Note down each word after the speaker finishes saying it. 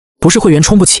不是会员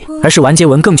充不起，而是完结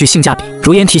文更具性价比。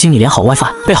如烟提醒你连好 WiFi，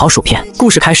 备好薯片。故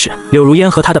事开始，柳如烟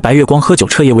和她的白月光喝酒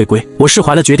彻夜未归，我释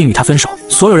怀了决定与她分手。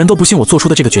所有人都不信我做出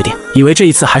的这个决定，以为这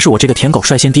一次还是我这个舔狗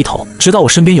率先低头，直到我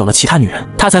身边有了其他女人，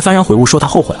他才幡然悔悟，说他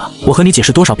后悔了。我和你解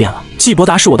释多少遍了，季伯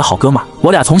达是我的好哥们，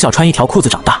我俩从小穿一条裤子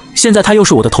长大，现在他又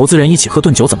是我的投资人，一起喝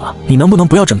顿酒怎么了？你能不能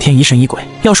不要整天疑神疑鬼？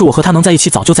要是我和他能在一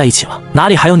起，早就在一起了，哪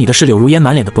里还有你的事？柳如烟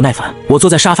满脸的不耐烦，我坐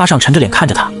在沙发上沉着脸看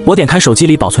着他，我点开手机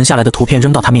里保存下来的图片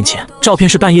扔到他面前，照片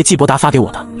是半夜季伯达发给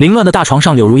我的，凌乱的大床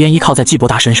上，柳如烟依靠在季伯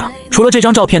达身上，除了这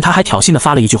张照片，他还挑衅的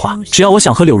发了一句话，只要我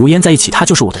想和柳如烟在一起，他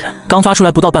就是我的人。刚发出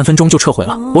来不到半分钟就撤回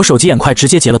了，我手疾眼快直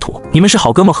接截了图，你们是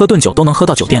好哥们，喝顿酒都能喝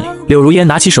到酒店里。柳如烟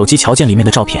拿起手机瞧见里面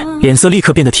的照片，脸色立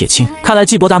刻变得铁青，看来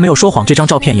季伯达没有说谎，这张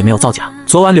照片也没有造假，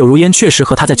昨晚柳如烟确实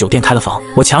和他在酒店开了房，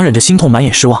我强忍着心痛满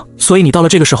眼失望，所以你到了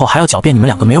这个时候还要狡辩你们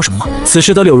两个没有什么吗？此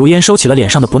时的柳如烟收起了脸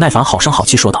上的不耐烦，好声好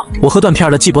气说道，我喝断片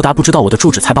了，季伯达不知道我的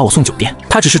住址才把我送酒店，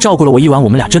他只是照顾了我一晚，我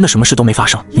们俩真的什么事都没发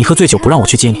生，你喝醉酒不让我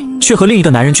去接你，却和另一个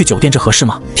男人去酒店，这合适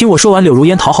吗？听我说完，柳如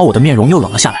烟讨好我的面容又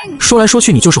冷了下来，说来说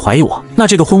去你就是怀疑我，那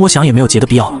这个婚我想也没有结的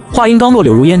必要了。话音刚落，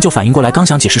柳如烟就反应过来，刚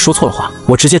想解释说错了话，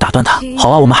我直接打断他，好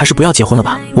啊，我们还是不要结婚了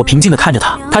吧。我平静地看着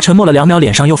他，他沉默了2秒，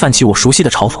脸上又泛起我熟悉的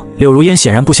嘲讽。柳如烟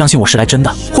显然不相信我是来真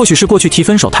的，或许是过去提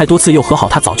分手太多次又和好，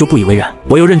他早就不以为然。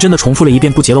我又认真地重复了一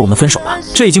遍，不结了，我们分手吧。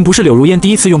这已经不是柳如烟第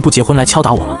一次用不结婚来敲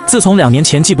打我了，自从2年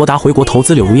前季伯达回国投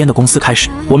资柳如烟的公司开始，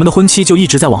我们的婚期就一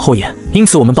直在往后延，因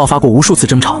此我们爆发过无数次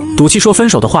争吵，赌气说分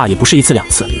手的话也不是1次2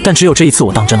次，但只有这一次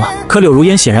我当真了。可柳如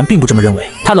烟显然并不这么认为，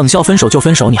她冷笑，分手就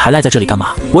分手，你还赖在这里干嘛？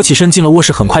我起身进了卧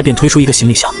室，很快便推出一个行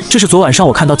李箱，这是昨晚上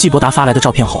我看到季伯达发来的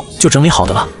照片后就整理好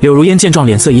的了。柳如烟见状，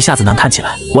脸色一下子难看起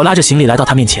来，我拉着行李来到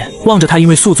她面前，望着她因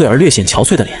为宿醉而略显憔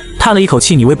悴的脸，叹了一口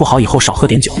气，你胃不好以后少喝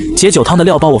点酒，解酒汤的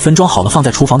料包我分装好了放在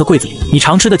厨房的柜子里，你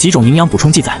常吃的几种营养补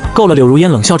充剂载够了。柳如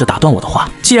烟冷笑着打断我的话，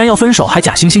既然要分手还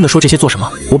假惺惺的说这些做什么？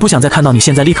我不想再看到你，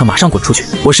现在立刻马上滚出去。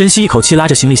我深吸一口气，拉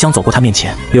着行李箱走过她面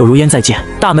前，柳如烟再见。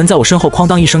大门在我身后哐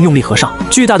当一声用力合上，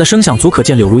巨大的声响足可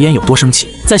见柳如烟有多生气。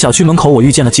在小区门口我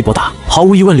遇见了季伯达，毫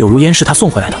无疑问柳如烟是他送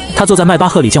回来的。他坐在迈巴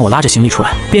赫里，见我拉着行李出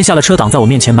来，便下了车挡在我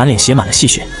面前，满脸写满了戏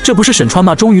谑，这不是沈川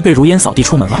吗？终于被如烟扫地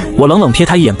出门了。我冷冷瞥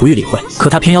他一眼，不予理会，可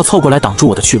他偏要凑过来挡住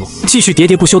我的去路，继续喋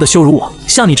喋不休地羞辱我，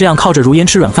像你这样靠着如烟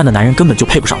吃软饭的男人根本就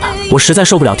配不上他。我实在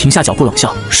受不了，停下脚步冷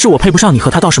笑，是我配不上你，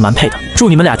和他倒是蛮配的，祝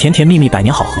你们俩甜甜蜜蜜百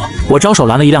年好合。我招手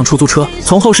拦了一辆出租车，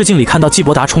从后视镜里看到季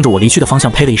伯达冲着我离去的方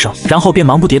向呸了一声，然后便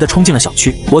忙不迭地冲进了小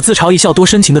区。我自嘲一笑，多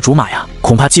深情的竹马呀，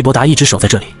恐怕季伯达一直守在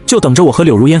这里，就等着我和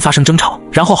柳如烟发生争吵，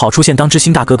然后好出现当知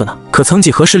心大哥哥呢。可曾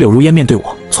几何时，柳如烟面对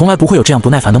我从来不会有这样不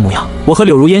耐烦的模样。我和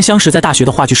柳如烟相识在大学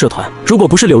的话剧社团，如果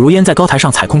不是柳如烟在高台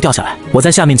上踩空掉下来，我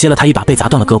在下面接了她一把被砸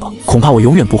断了胳膊，恐怕我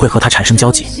永远不会和她产生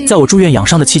交集。在我住院养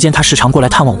伤的期间，她时常过来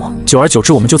探望我，久而久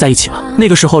之我们就在一起了。那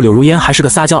个时候柳如烟还是个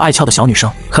撒娇爱俏的小女生，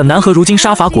很难和如今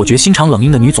杀伐果决心肠冷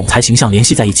硬的女总裁形象联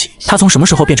系在一起。她从什么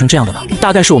时候变成这样的呢？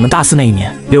大概是我们大4那一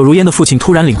年，柳如烟的父亲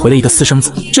突然领回了一个私生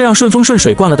子，这让顺风顺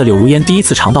水惯了的柳如烟第一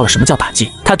次尝到了什么叫打击。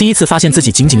她第一次发现自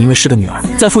己仅仅因为是个女儿，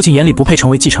在父亲眼里不配成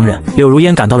为继承人。柳如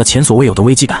烟感到了前所未有的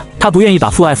危机感，她不愿意把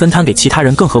父爱分摊给其他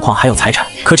人，更何况还有财产。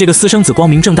可这个私生子光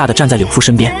明正大的站在柳父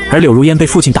身边，而柳如烟被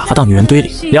父亲打发到女人堆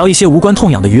里，聊一些无关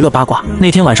痛痒的娱乐八卦。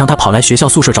那天晚上她跑来学校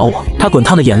宿舍找我，她滚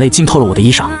烫的眼泪浸透了我的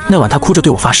衣裳。那晚她哭着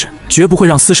对我发誓，绝不会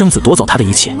让私生子夺走她的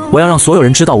一切，我要让所有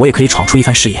人知道我也可以闯出一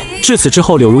番事业。至此之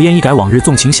后，柳如烟一改往日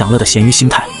纵情享乐的咸鱼心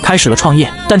态，开始了创业。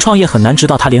但创业很难，直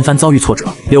到她连番遭遇挫折，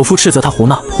柳父斥责她胡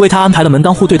闹，为她安排了门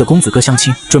当户对的公子哥相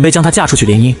亲，准备将她嫁出去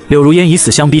联姻。柳如烟以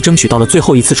死相逼，争取到了最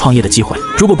后一次创业的机会，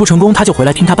如果不成功，她就回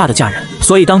来听她爸的嫁人。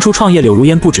所以当初创业，柳如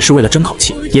烟不只是为了争口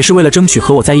气，也是为了争取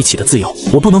和我在一起的自由。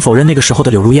我不能否认那个时候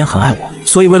的柳如烟很爱我，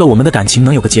所以为了我们的感情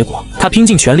能有个结果，她拼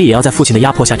尽全力也要在父亲的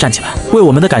压迫下站起来，为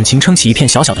我们的感情撑起一片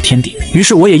小小的天地。于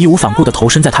是我也义无反顾地投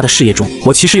身在她的事业中。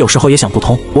我其实有时候也想不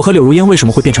通，我和柳如烟为什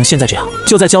么会变成现在这样。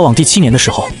就在交往第7年的时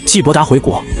候，季伯达回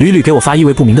国，屡屡给我发意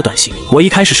味不明的短信。我一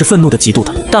开始是愤怒的、嫉妒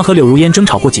的，但和柳如烟争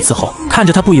吵过几次后，看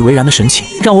着她不以为然的神情，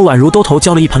让我宛如兜头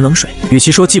浇了一盆冷水。与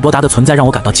其说季伯达的存在让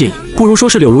我感到介意，不如说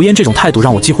是柳如烟这种态度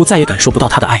让我几乎再也感受不到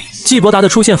她的爱意。季伯达的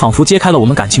出现仿佛揭开了我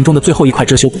们感情中的最后一块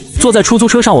遮羞布。坐在出租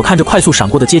车上，我看着快速闪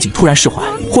过的街景，突然释怀。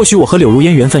或许我和柳如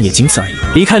烟缘分也仅此而已。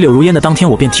离开柳如烟的当天，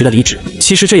我便提了离职。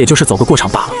其实这也就是走个过场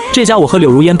罢了。这家我和柳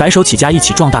如烟白手起家一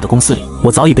起壮大的公司里，我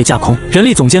早已被架空。人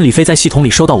力总监李飞在系统里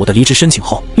收到我的离职申请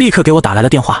后，立刻给我打来了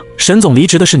电话。沈总，离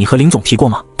职的事你和林总提过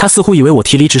吗？他似乎以为我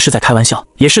提离职是在开玩笑。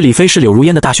也是李飞是柳如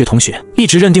烟的大学同学，一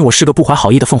直认定我是个不怀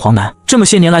好意的凤凰男。这么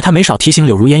些年来，他没少提醒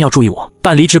柳如烟要注意我。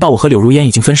办离职报，我和柳如烟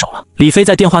已经分手了。李飞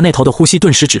在电话那头的呼吸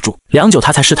顿时止住，良久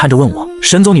他才试探着问我：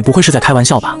沈总，你不会是在开玩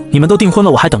笑吧？你们都订婚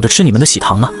了，我还等着吃你们的喜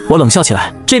糖呢。我冷笑起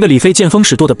来，这个李飞见风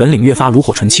使舵的本领越发炉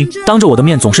火纯青，当着我的的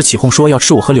面总是起哄说要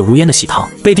吃我和柳如烟的喜糖，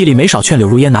背地里没少劝柳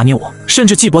如烟拿捏我。甚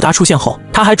至季伯达出现后，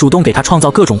他还主动给他创造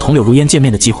各种同柳如烟见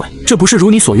面的机会，这不是如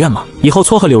你所愿吗？以后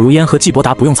撮合柳如烟和季伯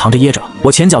达不用藏着掖着了。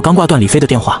我前脚刚挂断李飞的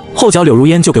电话，后脚柳如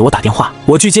烟就给我打电话，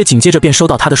我拒接，紧接着便收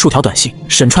到他的数条短信：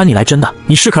沈川，你来真的，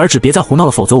你适可而止，别再胡闹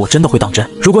了，否则我真的会当真。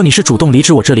如果你是主动离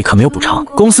职，我这里可没有补偿，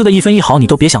公司的1分1毫你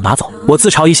都别想拿走。我自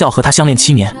嘲一笑，和他相恋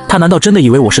7年，他难道真的以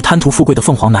为我是贪图富贵的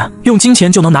凤凰男，用金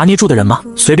钱就能拿捏住的人吗？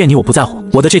随便你，我不在乎。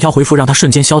我的这条回复让他瞬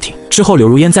间消停，之后柳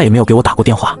如烟再也没有给我打过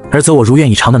电话，而则我如愿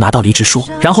以偿的拿到离职书，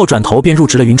然后转头便入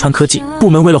职了云川科技部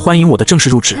门。为了欢迎我的正式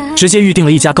入职，直接预定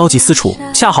了一家高级私厨，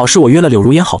恰好是我约了柳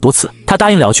如烟好多次，她答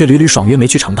应了却屡屡爽约没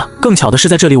去成的。更巧的是，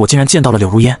在这里我竟然见到了柳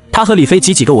如烟，她和李飞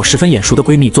及几个我十分眼熟的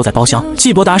闺蜜坐在包厢，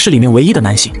季伯达是里面唯一的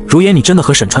男性。如烟，你真的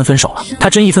和沈川分手了？他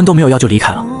真1分都没有要就离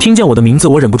开了。听见我的名字，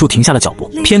我忍不住停下了脚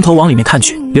步，偏头往里面看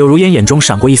去，柳如烟眼中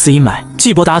闪过一丝阴霾，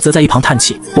季伯达则在一旁叹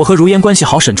气。我和如烟关系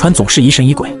好，沈川总是疑神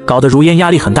疑鬼，搞得如烟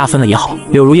压力很大。分了也好。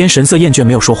柳如烟神色厌倦，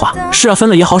没有说话。是啊，分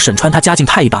了也好，沈川他家境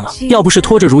太一般了，要不是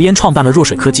拖着如烟创办了若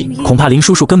水科技，恐怕林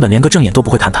叔叔根本连个正眼都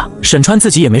不会看他。沈川自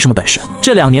己也没什么本事，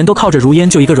这2年都靠着如烟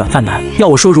就一个软饭男。要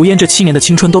我说，如烟这7年的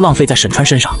青春都浪费在沈川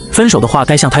身上，分手的话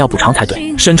该向他要补偿才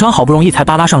对。沈川好不容易才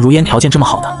扒拉上如烟条件这么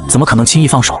好的，怎么可能轻易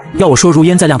放手？要我说，如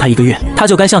烟再晾他1个月，他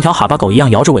就该像条哈巴狗一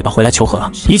样摇着尾巴回来求和了。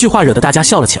一句话惹得大家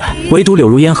笑了起来，唯独柳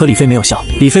如烟和李飞没有笑。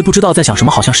李飞不知道在想什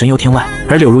么，好像神游天外，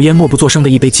而柳如烟默不作声的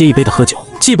一杯接一杯的喝酒。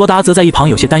季伯达则在一旁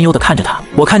有些担忧地看着他。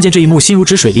我看见这一幕，心如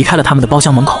止水，离开了他们的包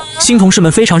厢门口。新同事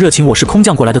们非常热情，我是空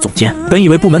降过来的总监，本以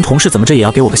为部门同事怎么这也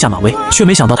要给我个下马威，却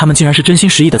没想到他们竟然是真心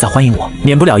实意的在欢迎我，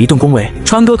免不了一顿恭维。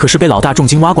川哥可是被老大重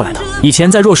金挖过来的，以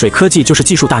前在若水科技就是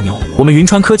技术大牛，我们云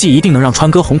川科技一定能让川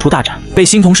哥宏图大展。被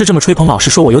新同事这么吹捧，老实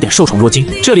说我有点受宠若惊。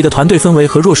这里的团队氛围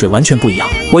和若水完全不一样。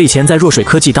我以前在若水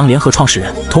科技当联合创始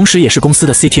人，同时也是公司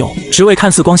的 CTO， 职位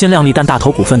看似光鲜亮丽，但大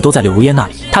头股份都在柳如烟那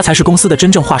里，他才是公司的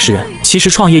真正话事人。其实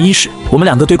创业伊始，我们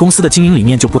2个对公司的经营理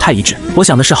念就不太一致。我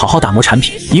想的是好好打磨产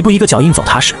品，一步一个脚印走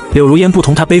踏实。柳如烟不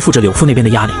同，她背负着柳父那边的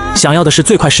压力，想要的是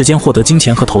最快时间获得金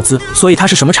钱和投资，所以她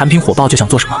是什么产品火爆就想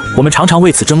做什么。我们常常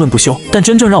为此争论不休，但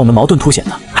真正让我们矛盾凸显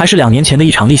的，还是2年前的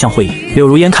一场立项会议。柳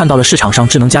如烟看到了市场上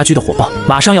智能家居的火爆，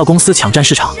马上要公司抢占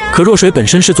市场。可若水本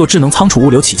身是做智能仓储物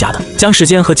流起家的，将时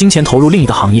间和金钱投入另一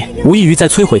个行业，无异于在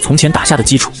摧毁从前打下的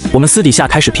基础。我们私底下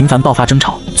开始频繁爆发争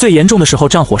吵，最严重的时候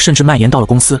战火甚至蔓延到了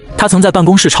公司。他曾在办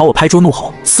公室朝我拍桌怒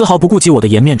吼，丝毫不顾及我的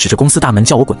颜面，指着公司大门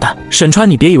叫我滚蛋。沈川，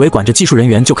你别以为管着技术人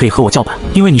员就可以和我叫板，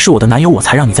因为你是我的男友，我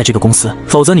才让你在这个公司，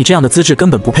否则你这样的资质根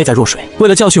本不配在若水。为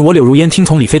了教训我，柳如烟听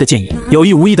从李飞的建议，有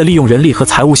意无意的利用人力和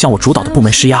财务向我主导的部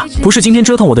门施压，不是今天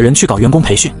折腾我的人去搞员工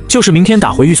培训，就是明天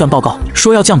打回预算报告，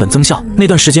说要降本增效。那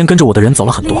段时间跟着我的人走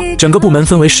了很多，整个部门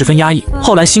氛围十分压抑。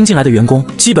后来新进来的员工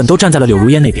基本都站在了柳如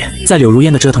烟那边，在柳如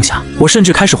烟的折腾下，我甚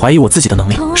至开始怀疑我自己的能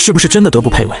力是不是真的德不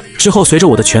配位。之后随着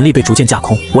我的权力被逐渐架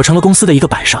空，我成了公司的一个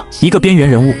摆设，一个边缘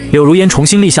人物。柳如烟重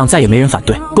新立项，再也没人反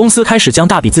对，公司开始将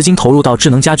大笔资金投入到智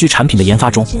能家居产品的研发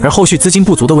中，而后续资金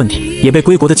不足的问题也被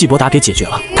归国的季伯达给解决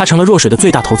了，他成了若水的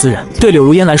最大投资人。对柳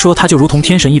如烟来说，他就如同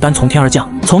天神一般从天而降。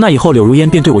从那以后，柳如烟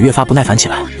便对我越发不耐烦起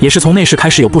来，也是从那时开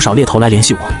始，有不少猎头来联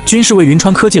系我，均是为云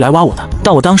川科技来挖我的，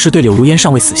但我当时对柳如烟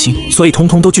尚未死心，所以通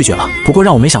通都拒绝了。不过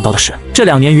让我没想到的是，这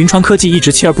2年云川科技一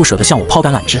直锲而不舍地向我抛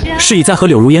橄榄枝，是以在和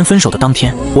柳如烟分手的当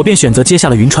天，我便选择接下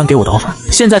了云川给我的 offer。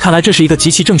现在看来，这是一个极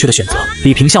其正确的选择。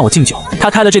李平向我敬酒，他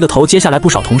开了这个头，接下来不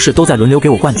少同事都在轮流给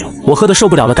我灌酒，我喝得受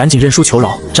不了了，赶紧认输求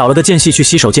饶，找了个间隙去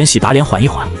洗手间洗把脸缓一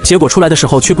缓。结果出来的时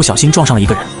候却不小心撞上了一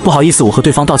个人，不好意思，我和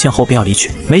对方道歉后便要离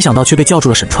去，没想到却被叫住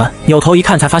了沈川。扭头一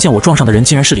看，才发现我撞上的人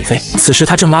竟然是李飞。此时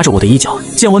他正拉着我的衣角，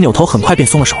见我扭头，很快便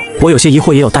松了手。我有些疑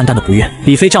惑，也有淡淡的不悦。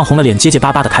李飞涨红了脸，结结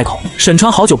巴巴的开口：“沈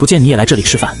川，好久不见，你也来这里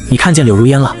吃饭？你看见柳如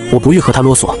烟了？”我不欲和他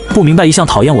啰嗦，不明白一向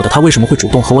讨厌我的他为什么会主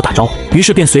动和我打招呼，于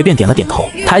是便随便点了点头，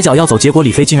抬脚要走，结果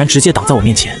李飞竟然直接挡在我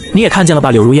面前。你也看见了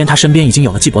吧，柳如烟她身边已经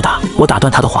有了季伯达。我打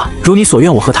断他的话：“如你所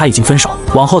愿，我和他已经分手，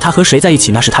往后他和谁在一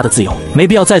起那是他的自由，没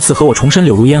必要再次和我重申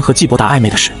柳如烟和季伯达暧昧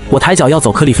的事。”我抬脚要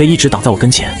走，可李飞一直挡在我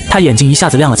跟前，他眼睛一下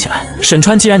子亮了起来：“沈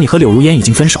川，既然你和柳如烟已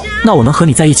经分手，那我能和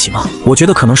你在一起吗？”我觉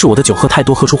得可能是我的酒喝太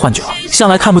多，喝出幻觉了。向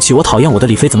来看不起我、讨厌我的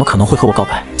李飞怎么可能会和我告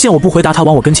白？见我不回答，他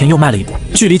往我跟前又迈了一步，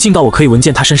距离近到我可以闻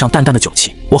见他身上淡淡的酒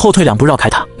气。我后退2步绕开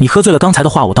他：“你喝醉了，刚才的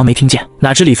话我当没听见。”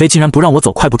哪知李飞竟然不让我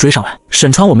走，快步追上来：“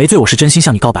沈川，我没醉，我是真心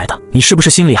向你告白。”白的，你是不是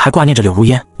心里还挂念着柳如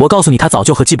烟？我告诉你，她早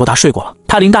就和季伯达睡过了。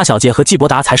她林大小姐和季伯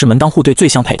达才是门当户对最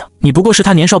相配的，你不过是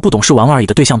她年少不懂事玩玩而已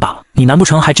的对象罢了。你难不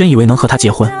成还真以为能和她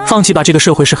结婚？放弃吧，这个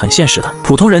社会是很现实的，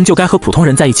普通人就该和普通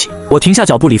人在一起。我停下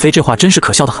脚步，李飞这话真是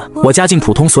可笑得很。我家境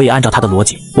普通，所以按照他的逻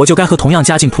辑，我就该和同样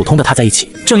家境普通的他在一起。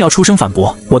正要出声反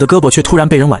驳，我的胳膊却突然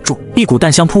被人挽住，一股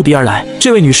淡香扑鼻而来。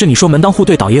这位女士，你说门当户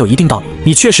对倒也有一定道理，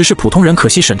你确实是普通人，可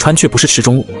惜沈川却不是池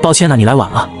中物。抱歉啊，你来晚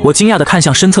了。我惊讶地看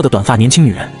向身侧的短发年轻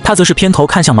女人，她则是偏头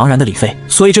看向茫然的李飞。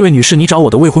所以这位女士，你找我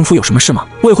的未婚夫有什么事吗？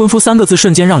未婚夫三个字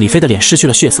瞬间让李飞的脸失去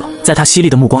了血色，在他犀利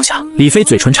的目光下，李飞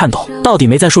嘴唇颤抖，到底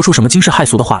没再说出什么惊世骇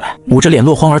俗的话来，捂着脸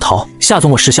落荒而逃。夏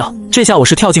总，我失效，这下我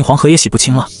是跳进黄河也洗不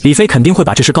清了。李飞肯定会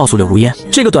把这事告诉柳如烟。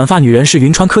这个短发女人是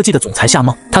云川科技的总裁夏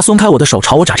梦，她松开我的手，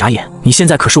朝我眨眨眼。你现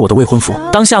在可是我的未婚夫。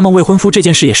当夏梦未婚夫这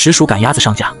件事也实属赶鸭子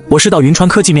上架。我是到云川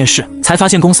科技面试，才发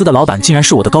现公司的老板竟然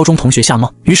是我的高中同学夏梦。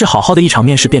于是好好的一场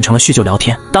面试变成了叙旧聊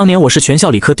天。当年我是全校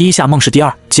理科第一，夏梦是第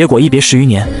二，结果一别10余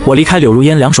年，我离开柳如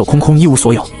烟两手空空，一无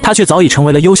所有，她却早已成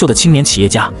为了优秀的青年企业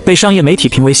家，被商业媒体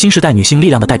评为新时代女性力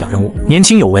量的代表人物，年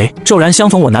轻有为。骤然相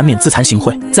逢，我难免自惭形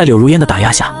秽。在柳如烟的打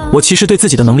压下，我其实对自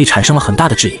己的能力产生了很大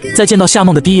的质疑。在见到夏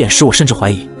梦的第一眼时，我甚至怀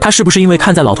疑她是不是因为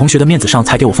看在老同学的面子上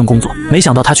才给我份工作，没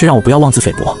想到她却让我不要妄自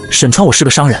菲薄。沈川，我是个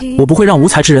商人，我不会让无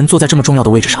才之人坐在这么重要的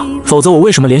位置上，否则我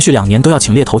为什么连续2年都要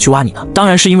请猎头去挖你呢？当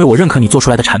然是因为我认可你做出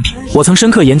来的产品，我曾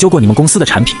深刻研究过你们公司的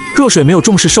产品，若水没有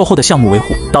重视售后的项目维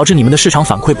护，导致你们的市场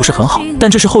反馈不是很好，但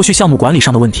这是后续项目管理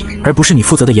上的问题，而不是你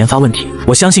负责的研发问题。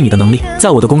我相信你的能力，在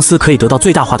我的公司可以得到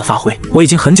最大化的发挥。我已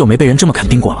经很久没被人这么肯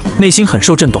定过了，内心很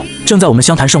受震动。正在我们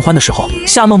相谈甚欢的时候，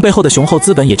夏梦背后的雄厚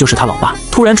资本，也就是他老爸，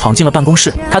突然闯进了办公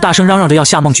室，他大声嚷嚷着要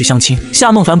夏梦去相亲。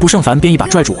夏梦烦不胜烦，便一把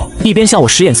拽住我，一边向我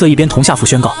使眼色，一边同夏父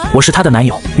宣告我是他的男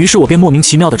友。于是我便莫名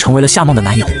其妙地成为了夏梦的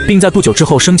男友，并在不久之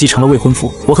后升级成了未婚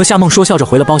夫。我和夏梦说笑着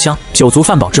回了包厢，酒足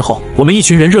饭饱之后，我们一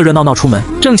群人热热闹闹出门，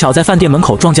正巧在饭店门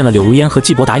口撞见了柳如烟和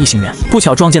季伯达一行人。不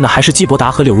巧撞见的还是季伯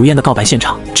达和柳如烟的告白现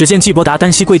场。只见季伯达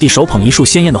单膝跪地，手捧一束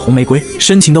鲜艳的红玫瑰，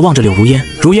深情地望着柳如烟。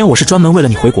如烟，我是专门为了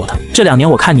你回国的，这2年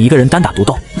我看你一个人单打独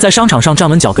斗，在商场上站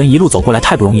稳脚跟一路走过来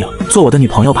太不容易了，做我的女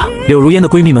朋友吧。柳如烟的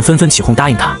闺蜜们纷纷起哄答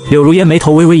应她。柳如烟眉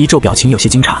头微微一皱，表情有些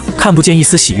惊诧，看不见一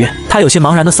丝喜悦。她有些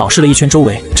茫然地扫视了一圈周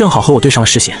围，正好和我对上了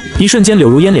视线。一瞬间，柳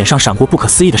如烟脸上闪过不可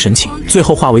思议的神情，最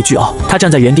后化为倨傲。她站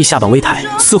在原地，下巴微抬，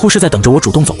似乎是在等着我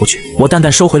主动走过去。我淡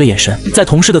淡收回了眼神，在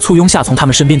同事的簇拥下从他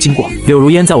们身边经过。柳如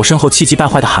烟在我身后气急败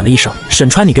坏地喊了一声：“沈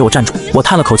川，你给我站住！”我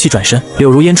叹了口气，转身。柳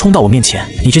如烟冲到我面前：“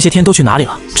你这些天都去哪里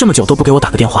了？这么久都不给我打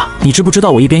个电话，你知不知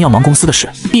道我一边要忙公司的事，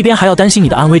一边还要担心你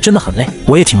的安危，真的很累。”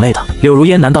我也挺累的。柳如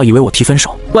烟难道以为我提分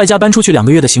手，外加搬出去2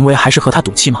个月的行为还是和他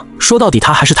赌气吗？说到底，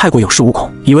他还是太过有恃无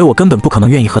恐，以为我根本不可能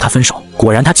愿意和他分手。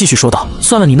果然，他继续说道：“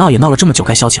算了，你闹也闹了这么久，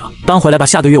该消气了，搬回来吧。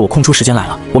下个月我空出时间来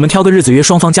了，我们挑个日子约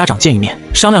双方家长见一面，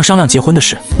商量商量结婚的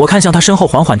事。”我看向他身后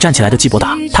缓缓站起来的季伯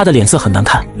达，他的脸色很难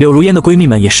看。柳如烟的闺蜜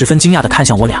们也十分惊讶地看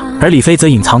向我俩，而李飞则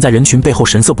隐藏在人群背后，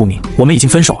神色不明。我们已经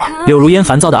分手了。柳如烟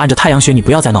烦躁地按着太阳穴：“你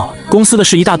不要再闹了，公司的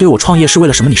事一大堆，我创业是为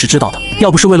了什么？你是知道的。要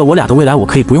不是为了我俩的未来，我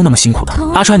可以不用那么辛苦的。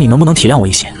阿川，你能不能体谅我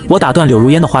一些？”我打断柳如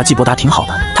烟的话：“季伯达挺好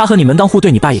的，他和你门当户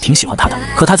对，你爸也挺喜欢他的，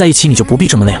和他在一起你就不必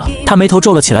这么累了。”他眉头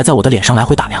皱了起来，在我的脸上来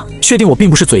回打量，确定我并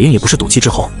不是嘴硬，也不是赌气之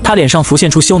后，他脸上浮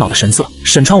现出羞恼的神色。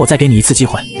沈川，我再给你一次机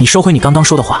会，你收回你刚刚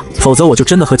说的话，否则我就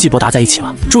真的和季伯达在一起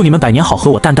了。祝你们百年好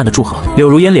合。我淡淡的祝贺。柳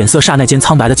如烟脸色刹那间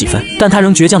苍白了几分，但她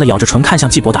仍倔强的咬着唇看向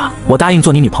季伯达：“我答应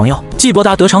做你女朋友。”季伯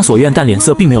达得偿所愿，但脸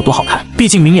色并没有多好看，毕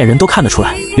竟明眼人都看得出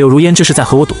来，柳如烟这是在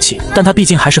和我赌气，但她毕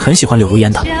竟还是很喜欢柳如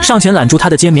烟的，上前揽住她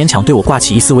的肩，勉强对我挂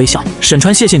起一丝微笑：“沈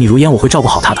川，谢谢你，如烟，我会照顾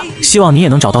好她的，希望你也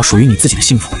能找到属于你自己的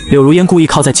幸福。”柳如烟故意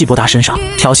靠在季伯达身上，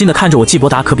挑衅的看着我：“季伯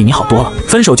达可比你好多了，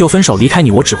分手就分手，离开你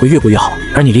我只会越过越好，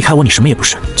而你离开我，你什么也不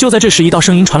是。”就在这时，一道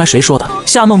声音传来：“谁说的？”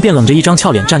夏梦便冷着一张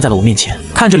俏脸站在了我面前，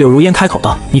看着柳如烟开口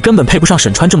道：“你根本配不上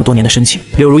沈川这么多年的深情。”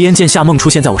柳如烟见夏梦出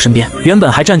现在我身边，原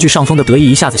本还占据上风的得意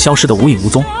一下子消失得无影无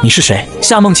踪。“你是谁？”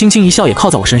夏梦轻轻一笑，也靠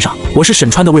在我身上：“我是沈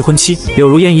川的未婚妻。”柳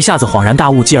如烟一下子恍然大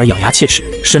悟，继而咬牙切齿：“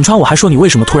沈川，我还说你为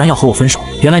什么突然要和我分手？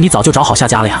原来你早就找好下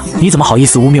家了呀！你怎么好意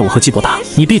思污蔑我和季伯达？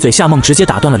你闭嘴！”夏梦直接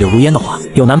打断了柳如烟的话：“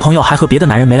有男朋友还和别的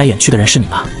男人眉来眼去的人是你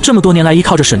吧？这么多年来依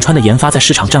靠着沈川的研发在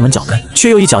市场站稳脚跟，却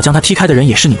又一脚将他踢开的人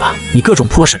也是你吧？你各种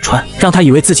扑沈川，让他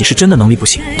以为自己是真的能力不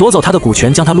行，夺走他的股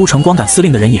权，将他撸成光杆司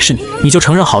令的人也是你，你就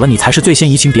承认好了，你才是最先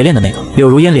移情别恋的那个。”柳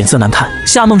如烟脸色难看，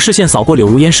夏梦视线扫过柳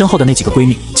如烟身后的那几个闺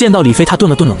蜜，见到李飞，她顿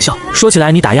了顿冷笑：“说起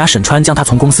来，你打压沈川，将他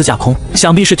从公司架空，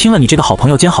想必是听了你这个好朋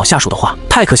友兼好下属的话，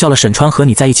太可笑了。沈川和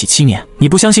你在一起7年，你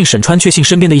不相信沈川，却信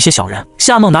身边的一些小人。”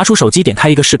夏梦拿出手机，点开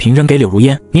一个视频扔给柳如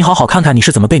烟：“你好好看看你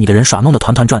是怎么被你的人耍弄得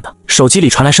团团转的。”手机里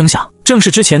传来声响。正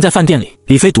是之前在饭店里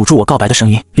李飞堵住我告白的声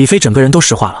音，李飞整个人都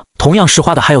石化了。同样石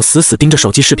化的还有死死盯着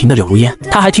手机视频的柳如烟，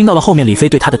他还听到了后面李飞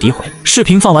对他的诋毁。视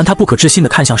频放完，他不可置信地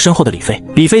看向身后的李飞。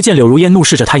李飞见柳如烟怒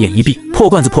视着他，眼一闭，破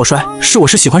罐子破摔，我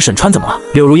是喜欢沈川怎么了？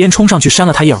柳如烟冲上去扇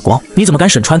了他一耳光，你怎么敢？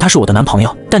沈川他是我的男朋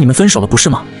友，但你们分手了不是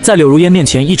吗？在柳如烟面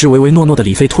前一直唯唯诺诺的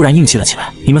李飞突然硬气了起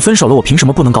来，你们分手了，我凭什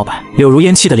么不能告白？柳如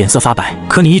烟气得脸色发白，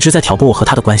可你一直在挑拨我和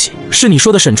他的关系，是你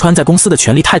说的沈川在公司的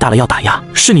权力太大了要打压，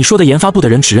是你说的研发部的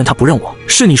人只认他不认我，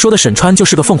是你说的沈川就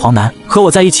是个凤凰男，和我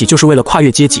在一起就是为了跨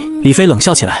越阶级。李飞冷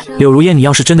笑起来，柳如烟你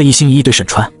要是真的一心一意对沈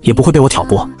川，也不会被我挑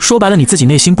拨，说白了你自己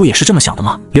内心不也是这么想的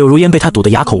吗？柳如烟被他堵得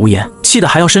哑口无言，气得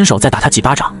还要伸手再打他几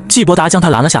巴掌。季伯达将他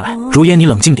拦了下来，如烟你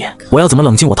冷静点，我要怎么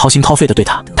冷静？我掏心掏肺的对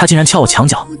他，他竟然撬我墙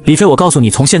角。李飞我告诉你，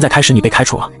从现在开始你被开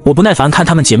除了。我不耐烦看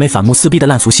他们姐妹反目撕逼的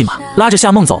烂俗戏码，拉着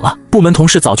夏梦走了。部门同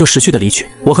事早就识趣的离去，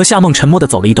我和夏梦沉默的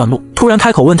走了一段路，突然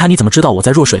开口问他，你怎么知道我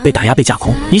在弱水被打压被架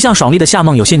空？一向爽利的夏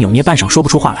梦有些扭捏，半晌说不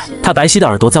出话来。他白皙的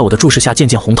耳朵在我的注视下渐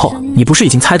渐红透了。你不是已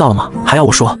经猜到了吗？还要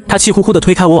我说？他气呼呼的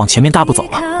推开我往前面大步走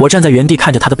了。我站在原地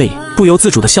看着他的背影，不由自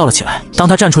主的笑了起来。当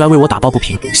他站出来为我打抱不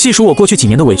平，细数我过去几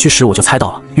年的委屈时，我就猜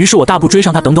到了。于是我大步追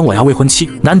上他，等等我要未婚妻，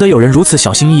难得有人如此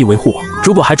小心翼翼维护我，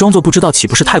如果还装作不知道，岂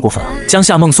不是太过分了？将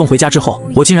夏梦送回家之后，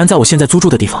我竟然在我现在租住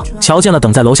的地方瞧见了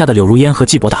等在楼下的柳如烟和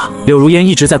季伯达。柳如烟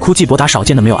一直在哭，季伯达少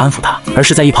见的没有安抚她，而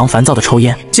是在一旁烦躁的抽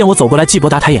烟。见我走过来，季伯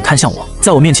达抬眼看向我，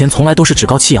在我面前从来都是趾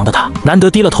高气扬的他，难得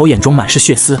低了头，眼中满是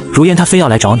血丝。如烟他非要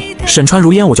来找你，沈川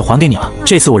如烟我就还给你了，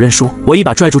这次我认输。我一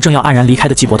把拽住正要黯然离开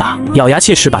的季伯达，咬牙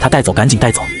切齿把他带走，赶紧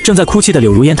带走。正在哭泣的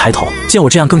柳如烟抬头，见我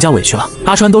这样更加委屈了。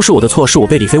阿川都是我的错，是我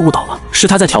被李飞误导了，是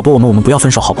他在挑拨我们不要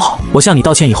分手好不好？我向你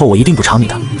道歉，以后我一定补偿你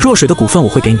的。若水的股份我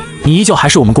会给你，你依旧还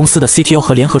是我们公司的 CTO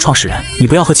和联合创始人，你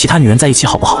不要和其他女人在一起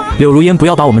好不好？柳如烟不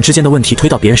要把我们之间的问题推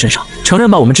到别人身上，承认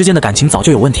吧，我们之间的感情早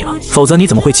就有问题了，否则你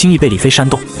怎么会轻易被李飞煽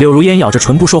动？柳如烟咬着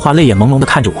唇不说话，泪眼朦胧地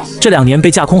看着我。这2年被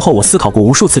架空后，我思考过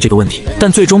无数次这个问题，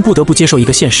但最终不得不接受一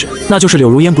个现实，那就是柳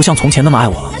如烟不像从前那么爱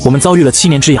我了。我们遭遇了7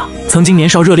年之痒，曾经年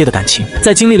少热烈的感情，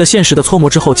在经历了现实的搓磨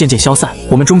之后渐渐消散。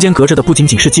我们中间隔着的不仅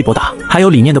仅是季伯达，还有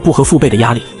理念的不合、父辈的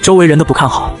压力，周围人的不看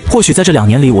好。或许在这2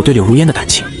年里，我对柳如烟的感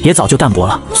情也早就淡薄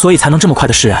了，所以才能这么快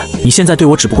的释然。你现在对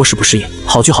我只不过是不适应，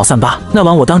好聚好散吧。那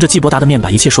晚我当着季伯达的面把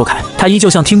一切说开，他依旧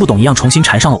像听不懂一样重新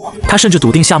缠上了我。他甚至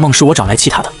笃定夏梦是我找来气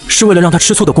他的，是为了让他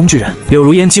吃醋的工具人。柳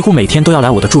如烟几乎每天都要来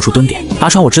我的住处蹲点。阿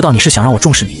川，我知道你是想让我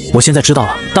重视你，我现在知道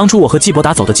了，当初我和季伯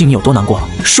达走得近，你有多难过了。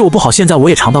是我不好，现在我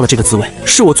也尝到了这个滋味，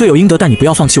是我罪有应得，但你不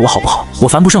要放弃我好不好？我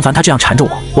烦不胜烦他这样缠着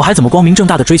我，我还怎么光明正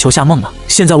大的追求夏梦呢？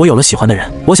现在我有了喜欢的人，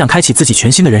我想开启自己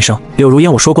全新的人生。柳如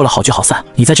烟，我说过了好聚好散，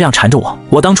你再这样缠着我，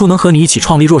我当初能和你一起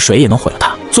创立若水也能毁了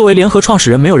它。作为联合创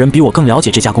始人，没有人比我更了解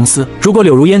这家公司。如果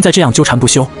柳如烟再这样纠缠不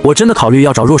休，我真的考虑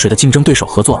要找若水的竞争对手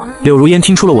合作了。柳如烟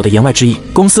听出了我的言外之意，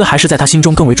公司还是在她心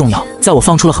中更为重要。在我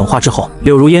放出了狠话之后，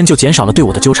柳如烟就减少了对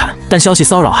我的纠缠，但消息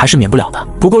骚扰还是免不了的。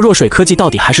不过若水科技到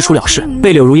底还是出了事，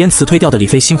被柳如烟辞退掉的李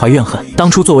飞心怀怨恨。当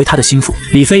初作为他的心腹，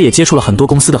李飞也接触了很多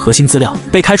公司的核心资料，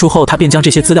被开除后，他便将这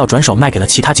些资料转手卖给了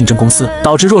其他竞争公司，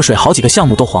导致若水好几个项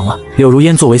目都黄了。柳如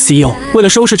烟作为 CEO， 为了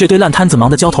收拾这堆烂摊子，忙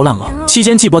得焦头烂额。期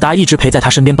间季伯达一直陪在他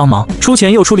身边帮忙，出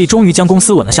钱又出力，终于将公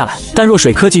司稳了下来。但若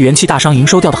水科技元气大伤，营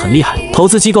收掉得很厉害，投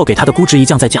资机构给他的估值一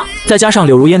降再降，再加上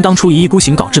柳如烟当初一意孤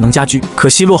行搞智能家居，可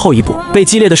惜落后一步，被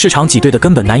激烈的市场挤兑的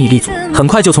根本难以立足，很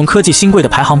快就从科技新贵的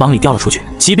排行榜里掉了出去。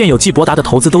即便有季伯达的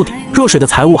投资兜底，若水的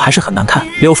财务还是很难看。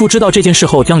柳父知道这件事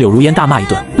后，将柳如烟大骂一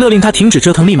顿，勒令他停止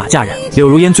折腾，立马嫁人。柳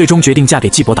如烟最终决定嫁给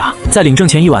季伯达。在领证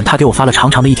前一晚，他给我发了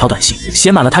长长的一条短信，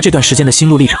写满了他这段时间的心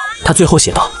路历程。他最后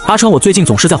写道：阿川，我最近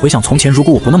总是在回想从前，如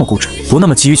果我不那么固执，不那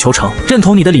么急于求成，认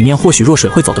同你的理念，或许若水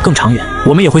会走得更长远，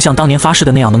我们也会像当年发誓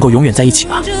的那样，能够永远在一起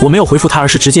吧。我没有回复他，而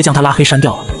是直接将他拉黑删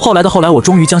掉了。后来，我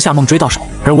终于将夏梦追到手，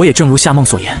而我也正如夏梦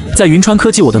所言，在云川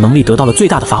科技，我的能力得到了最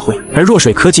大的发挥，而若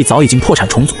水科技早已经破产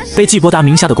重组，被季伯达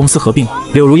名下的公司合并了。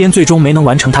柳如烟最终没能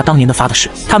完成他当年的发的誓，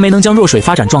他没能将若水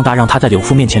发展壮大，让他在柳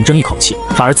父面前争一口气，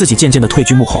反而自己渐渐的退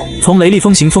居幕后，从雷厉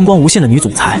风行、风光无限的女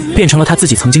总裁，变成了他自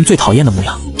己曾经最讨厌的模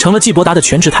样，成了季伯达的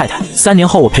全职太太。3年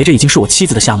后，我陪着已经是我妻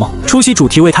子的夏梦出席主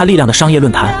题为他力量的商业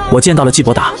论坛，我见到了季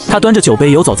伯达，他端着酒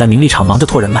杯游走在名利场，忙着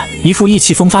拓人脉，一副意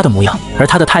气风发的模样。而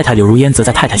他的太太柳如烟则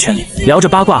在太太圈里聊着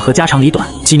八卦和家长里短。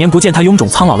几年不见，他臃肿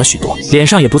苍老了许多，脸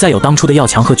上也不再有当初的要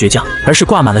强和倔强，而是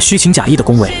挂满了虚情假意的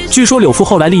恭维。据说柳父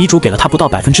后来立遗嘱给了他不到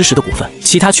10%的股份，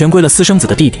其他全归了私生子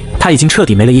的弟弟。他已经彻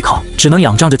底没了依靠，只能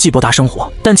仰仗着季伯达生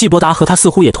活。但季伯达和他似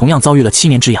乎也同样遭遇了7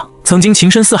年之痒，曾经情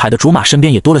深似海的竹马身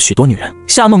边也多了许多女人。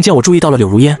夏梦见我注意到了柳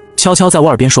如烟，悄悄在我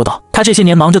耳边说道：“他这些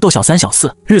年忙着逗小三小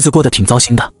四，日子过得挺糟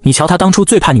心的。你瞧他当初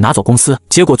最怕你拿走公司，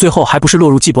结果最后还不是落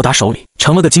入季伯达手里，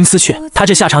成了个金丝雀。他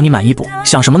这下场你满意不？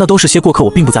想什么呢？都是些过客，我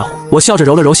并不在乎。”我笑着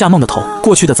揉了揉夏梦的头，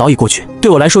过去的早已过去，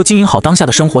对我来说，经营好当下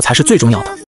的生活才是最重要的。